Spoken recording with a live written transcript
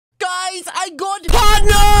guys, I got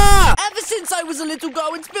partner! Ever since I was a little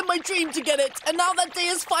girl, it's been my dream to get it. And now that day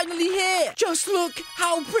is finally here. Just look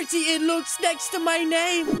how pretty it looks next to my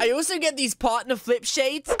name. I also get these partner flip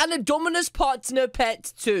shades and a Dominus partner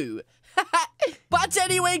pet too. But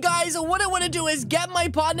anyway, guys, what I want to do is get my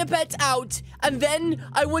partner pet out, and then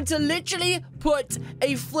I want to literally put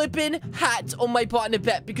a flipping hat on my partner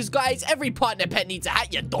pet, because, guys, every partner pet needs a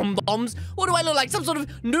hat, you dum-dums. What do I look like? Some sort of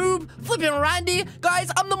noob? Flipping Randy?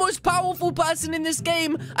 Guys, I'm the most powerful person in this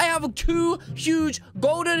game. I have 2 huge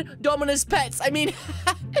golden Dominus pets. I mean,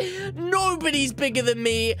 nobody's bigger than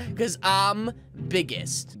me, because I'm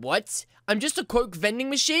biggest. What? I'm just a Coke vending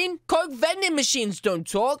machine? Coke vending machines don't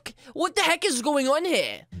talk. What the heck is going on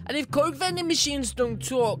here? And if Coke vending machines don't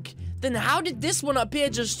talk, then how did this one up here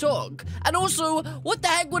just talk? And also, what the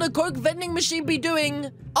heck would a Coke vending machine be doing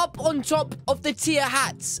up on top of the tier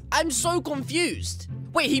hats? I'm so confused.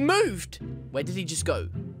 Wait, he moved. Where did he just go?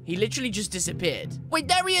 He literally just disappeared. Wait,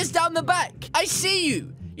 there he is down the back. I see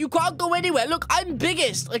you. You can't go anywhere. Look, I'm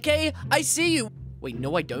biggest, okay? I see you. Wait,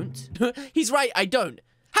 no, I don't. He's right, I don't.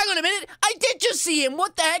 Hang on a minute. I did just see him.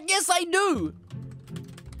 What the heck? Yes, I knew.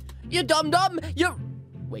 You dum-dum. You're...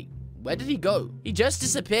 Wait, where did he go? He just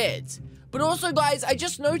disappeared. But also, guys, I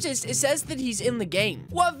just noticed it says that he's in the game.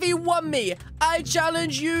 1v1 me. I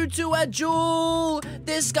challenge you to a duel.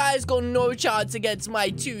 This guy's got no chance against my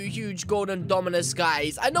 2 huge golden Dominus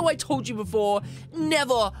guys. I know I told you before,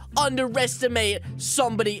 never underestimate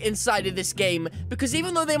somebody inside of this game. Because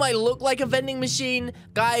even though they might look like a vending machine,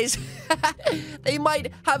 guys, they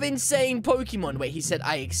might have insane Pokemon. Wait, he said,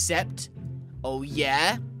 I accept? Oh,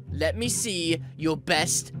 yeah? Let me see your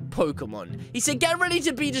best Pokemon. He said, get ready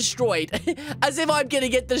to be destroyed. As if I'm gonna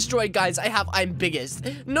get destroyed, guys. I'm biggest.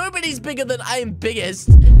 Nobody's bigger than I am biggest.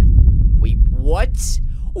 Wait, what?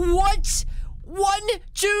 What? 1,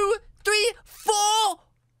 2, 3, 4?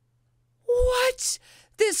 What?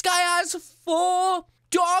 This guy has 4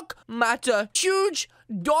 dark matter. Huge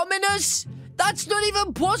Dominus? That's not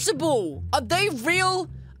even possible. Are they real?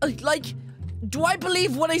 Like... Do I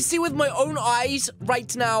believe what I see with my own eyes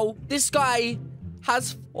right now? This guy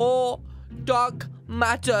has 4 dark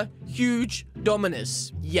matter huge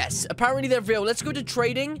Dominus. Yes, apparently they're real. Let's go to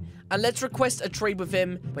trading and let's request a trade with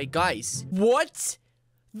him. Wait, guys. What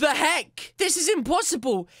the heck? This is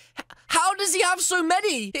impossible. How does he have so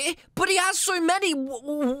many? But he has so many.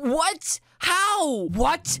 What? How?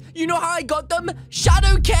 What? You know how I got them?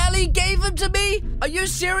 Shadow Kelly gave them to me? Are you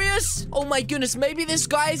serious? Oh my goodness, maybe this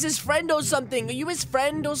guy is his friend or something. Are you his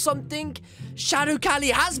friend or something? Shadow Kelly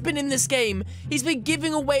has been in this game. He's been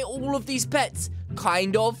giving away all of these pets.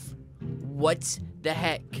 Kind of. What the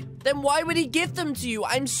heck? Then why would he give them to you?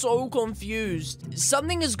 I'm so confused.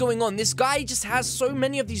 Something is going on. This guy just has so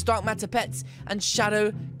many of these dark matter pets. And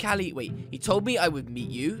Shadow Kelly, wait, he told me I would meet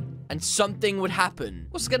you and something would happen.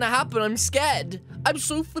 What's gonna happen? I'm scared. I'm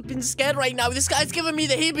so flipping scared right now. This guy's giving me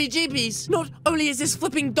the heebie-jeebies. Not only is this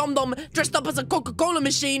flipping dum-dum dressed up as a Coca-Cola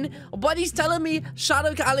machine, but he's telling me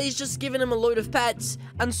Shadow Kelly is just giving him a load of pets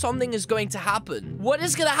and something is going to happen. What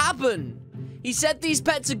is gonna happen? He said these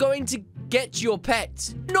pets are going to get your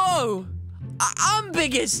pet. No! I'm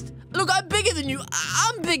biggest. Look, I'm bigger than you.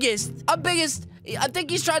 I'm biggest. I'm biggest. I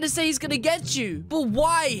think he's trying to say he's gonna get you. But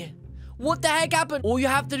why? What the heck happened? All you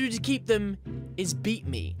have to do to keep them is beat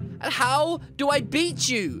me. And how do I beat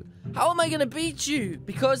you? How am I gonna beat you?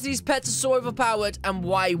 Because these pets are so overpowered, and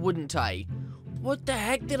why wouldn't I? What the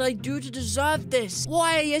heck did I do to deserve this?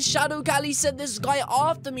 Why has Shadow Kelly sent this guy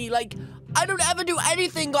after me? Like, I don't ever do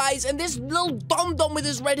anything, guys, and this little dum-dum with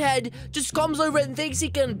his red head just comes over and thinks he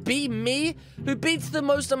can beat me, who beats the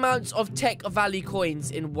most amounts of Tech Valley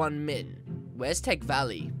coins in 1 min. Where's Tech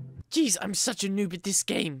Valley? Jeez, I'm such a noob at this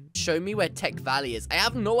game. Show me where Tech Valley is. I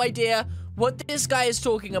have no idea what this guy is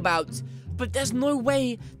talking about, but there's no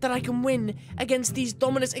way that I can win against these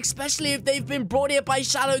Dominus, especially if they've been brought here by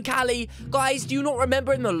Shadow Kelly. Guys, do you not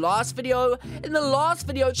remember in the last video? In the last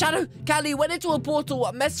video, Shadow Kelly went into a portal,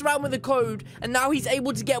 messed around with the code, and now he's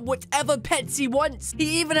able to get whatever pets he wants.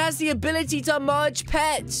 He even has the ability to merge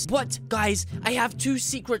pets. But, guys, I have 2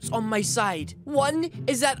 secrets on my side. 1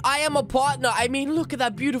 is that I am a partner. I mean, look at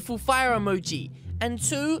that beautiful fire emoji. And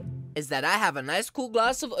 2 is that I have a nice cool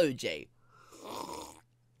glass of OJ.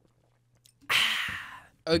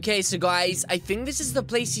 Okay, so guys, I think this is the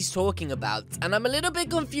place he's talking about, and I'm a little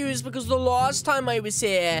bit confused because the last time I was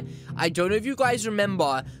here, I don't know if you guys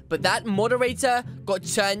remember, but that moderator got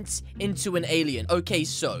turned into an alien. Okay,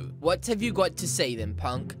 so, what have you got to say then,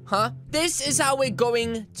 punk? Huh? This is how we're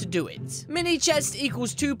going to do it. Mini chest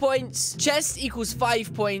equals 2 points, chest equals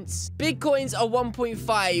 5 points, big coins are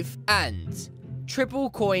 1.5, and triple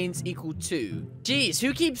coins equal 2. Jeez,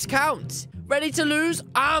 who keeps count? Ready to lose?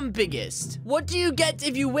 I'm biggest. What do you get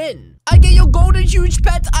if you win? I get your golden huge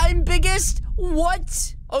pet. I'm biggest.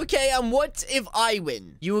 What? Okay, and what if I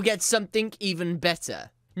win? You will get something even better.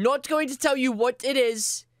 Not going to tell you what it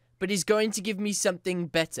is, but he's going to give me something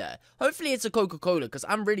better. Hopefully it's a Coca-Cola, because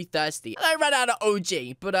I'm really thirsty. And I ran out of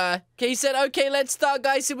OG, but, okay, he said, okay, let's start,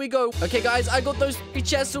 guys. Here we go. Okay, guys, I got those 3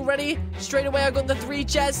 chests already. Straight away, I got the 3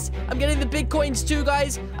 chests. I'm getting the big coins too,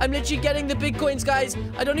 guys. I'm literally getting the big coins, guys.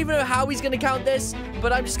 I don't even know how he's gonna count this,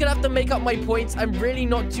 but I'm just gonna have to make up my points. I'm really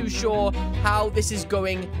not too sure how this is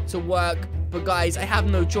going to work. But guys, I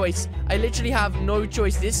have no choice. I literally have no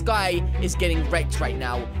choice. This guy is getting wrecked right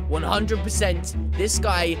now. 100%. This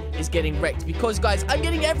guy is getting wrecked because, guys, I'm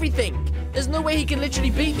getting everything. There's no way he can literally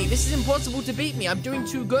beat me. This is impossible to beat me. I'm doing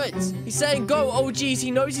too good. He's saying, go. Oh, geez.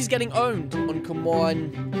 He knows he's getting owned. Come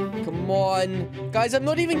on. Come on. Guys, I'm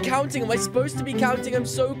not even counting. Am I supposed to be counting? I'm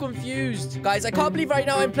so confused. Guys, I can't believe right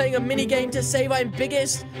now I'm playing a mini game to save I'm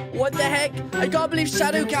biggest. What the heck? I can't believe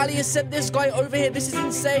Shadow Callie has sent this guy over here. This is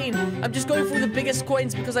insane. I'm just going for the biggest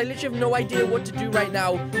coins because I literally have no idea what to do right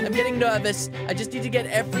now. I'm getting nervous. I just need to get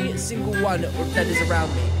every single one that is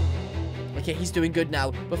around me. Okay, he's doing good now.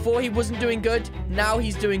 Before he wasn't doing good. Now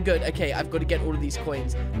he's doing good. Okay, I've got to get all of these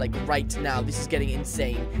coins. Like, right now. This is getting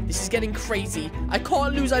insane. This is getting crazy. I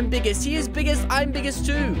can't lose. I'm biggest. He is biggest. I'm biggest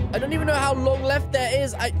too. I don't even know how long left there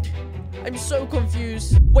is. I'm so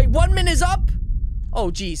confused. Wait, 1 minute is up? Oh,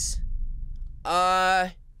 jeez.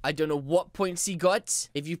 I don't know what points he got.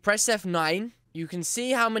 If you press F9... you can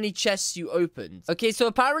see how many chests you opened. Okay, so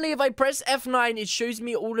apparently if I press F9, it shows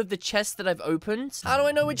me all of the chests that I've opened. How do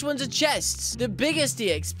I know which ones are chests? The biggest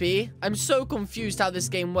EXP. I'm so confused how this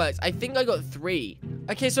game works. I think I got 3.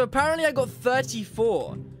 Okay, so apparently I got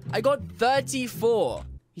 34. I got 34.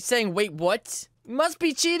 He's saying, wait, what? You must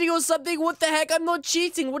be cheating or something. What the heck? I'm not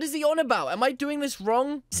cheating. What is he on about? Am I doing this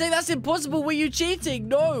wrong? Say that's impossible. Were you cheating?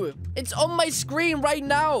 No. It's on my screen right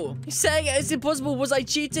now. He's saying it's impossible. Was I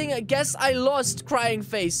cheating? I guess I lost. Crying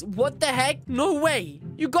face. What the heck? No way.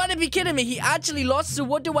 You gotta be kidding me. He actually lost, so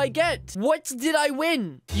what do I get? What did I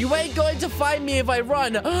win? You ain't going to find me if I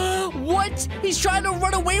run. What? He's trying to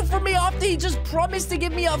run away from me after he just promised to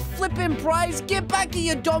give me a flipping prize. Get back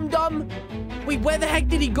here, you dum-dum. Wait, where the heck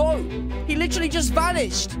did he go? He literally just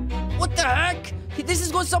vanished. What the heck? This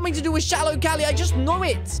has got something to do with Shadow Callie. I just know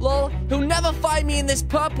it. Lol, he'll never find me in this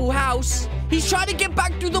purple house. He's trying to get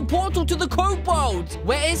back through the portal to the code world.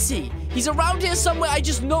 Where is he? He's around here somewhere. I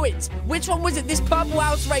just know it. Which one was it? This purple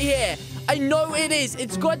house right here. I know it is.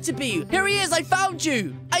 It's got to be. Here he is. I found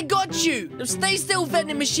you. I got you. Now stay still,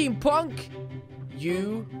 vending machine punk.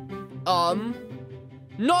 You,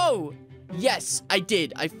 no. Yes, I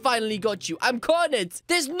did. I finally got you. I'm cornered.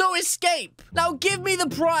 There's no escape. Now give me the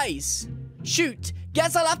prize. Shoot.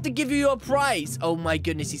 Guess I'll have to give you your prize. Oh my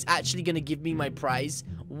goodness. He's actually going to give me my prize.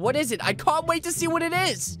 What is it? I can't wait to see what it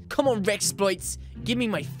is. Come on, Rexploits. Give me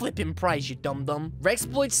my flipping prize, you dum-dum.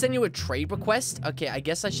 Rexploits send you a trade request? Okay, I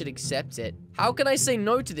guess I should accept it. How can I say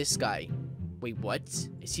no to this guy? Wait, what?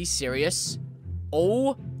 Is he serious?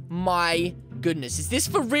 Oh my goodness. Is this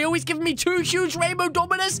for real? He's giving me 2 huge rainbow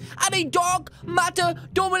Dominus and a dark matter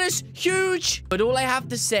Dominus huge. But all I have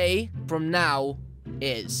to say from now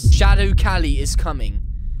is Shadow Callie is coming.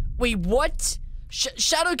 Wait, what?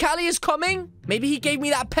 Shadow Callie is coming? Maybe he gave me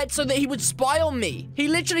that pet so that he would spy on me. He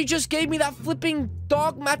literally just gave me that flipping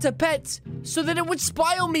dark matter pet so that it would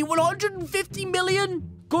spy on me. 150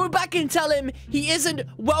 million? Go back and tell him he isn't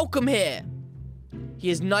welcome here. He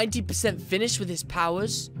is 90% finished with his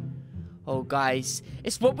powers. Oh, guys,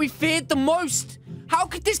 it's what we feared the most. How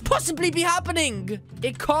could this possibly be happening?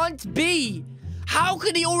 It can't be. How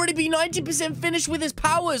could he already be 90% finished with his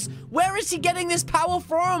powers? Where is he getting this power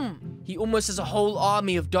from? He almost has a whole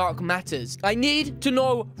army of dark matters. I need to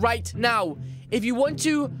know right now. If you want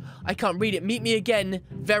to, I can't read it. Meet me again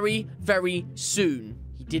very, very soon.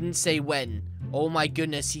 He didn't say when. Oh my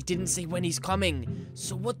goodness, he didn't say when he's coming.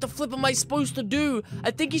 So what the flip am I supposed to do?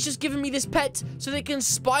 I think he's just giving me this pet so they can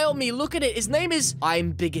spy on me. Look at it. His name is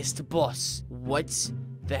I'm Biggest Boss. What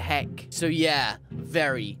the heck? So yeah,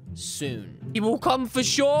 very soon. He will come for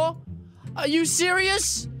sure? Are you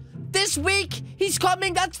serious? This week, he's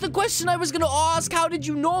coming? That's the question I was gonna ask. How did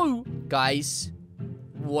you know? Guys,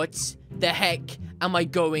 what the heck am I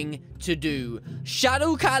going to do?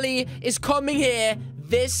 Shadow Callie is coming here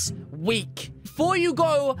this week. Before you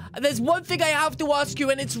go, there's one thing I have to ask you,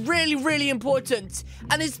 and it's really, really important.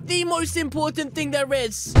 And it's the most important thing there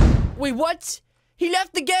is. Wait, what? He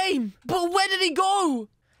left the game. But where did he go?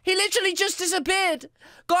 He literally just disappeared.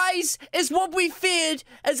 Guys, it's what we feared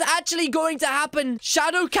is actually going to happen.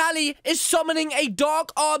 Shadow Callie is summoning a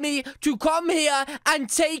dark army to come here and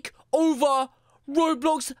take over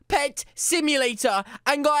Roblox Pet Simulator.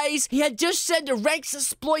 And guys, he had just sent Rex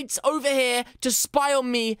Exploits over here to spy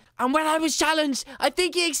on me. And when I was challenged, I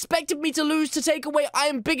think he expected me to lose to take away I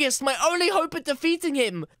Am Biggest, my only hope at defeating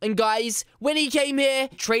him. And guys, when he came here,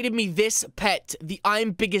 he traded me this pet, the I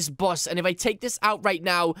Am Biggest boss. And if I take this out right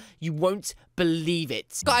now, you won't believe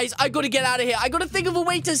it. Guys, I gotta get out of here. I gotta think of a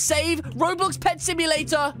way to save Roblox Pet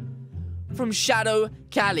Simulator from Shadow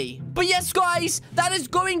Callie. But yes, guys, that is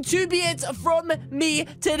going to be it from me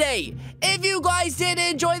today. If you guys did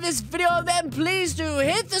enjoy this video, then please do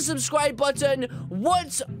hit the subscribe button.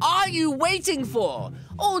 What are you waiting for?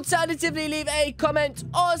 Alternatively, leave a comment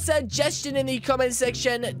or suggestion in the comment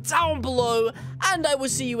section down below, and I will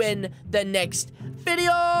see you in the next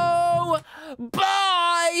video.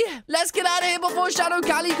 Bye! Let's get out of here before Shadow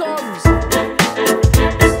Callie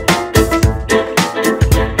comes.